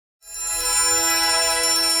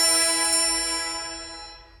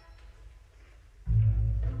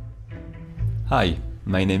Hi,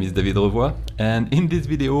 my name is David Revoy, and in this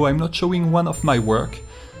video I'm not showing one of my work,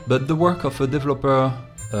 but the work of a developer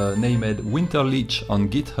named Winterleech on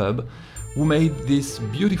GitHub, who made this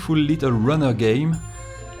beautiful little runner game.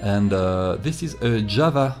 And this is a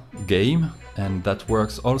Java game, and that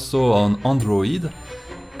works also on Android.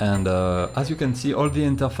 And as you can see, all the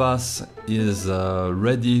interface is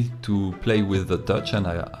ready to play with the touch, and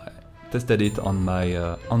I tested it on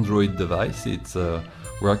my Android device. It's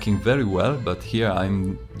working very well, but here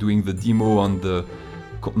I'm doing the demo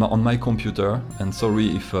on my computer, and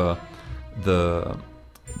sorry if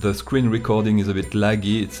the screen recording is a bit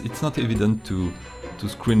laggy. It's not evident to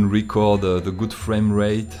screen record the good frame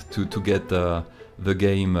rate to get the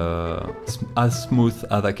game as smooth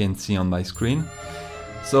as I can see on my screen.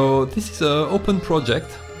 So this is an open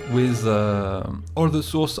project with all the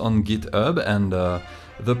source on GitHub, and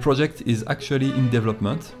the project is actually in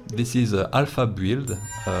development. This is an alpha build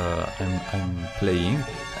I'm playing,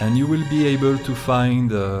 and you will be able to find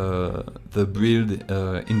the build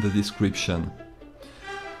in the description.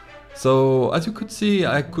 So as you could see,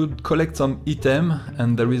 I could collect some item,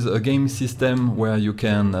 and there is a game system where you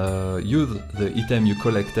can use the item you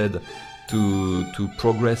collected to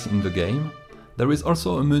progress in the game. There is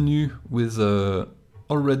also a menu with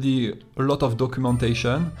already a lot of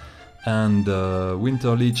documentation, and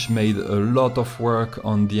Winterleech made a lot of work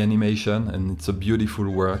on the animation, and it's a beautiful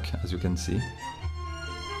work, as you can see.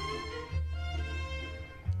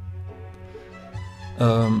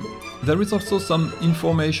 There is also some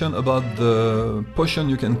information about the potion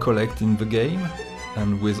you can collect in the game,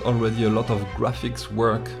 and with already a lot of graphics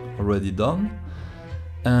work already done.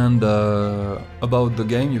 And about the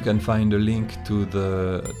game, you can find a link to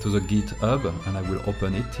the GitHub, and I will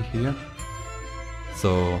open it here.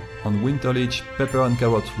 So on Winterleech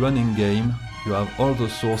Pepper&Carrot running game, you have all the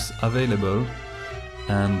source available,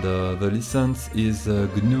 and the license is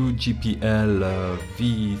GNU GPL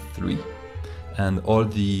v3. And all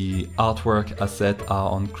the artwork assets are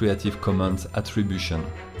on Creative Commons attribution.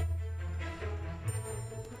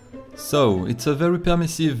 So it's a very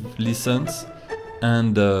permissive license,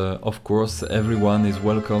 and of course everyone is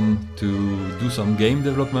welcome to do some game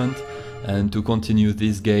development and to continue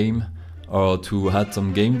this game, or to add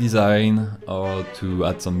some game design, or to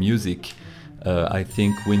add some music. I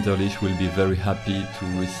think Winterleech will be very happy to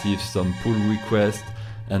receive some pull requests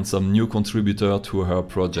and some new contributor to her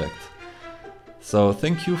project. So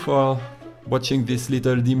thank you for watching this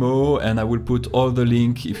little demo, and I will put all the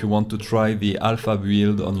link if you want to try the alpha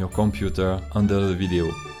build on your computer under the video.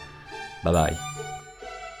 Bye bye.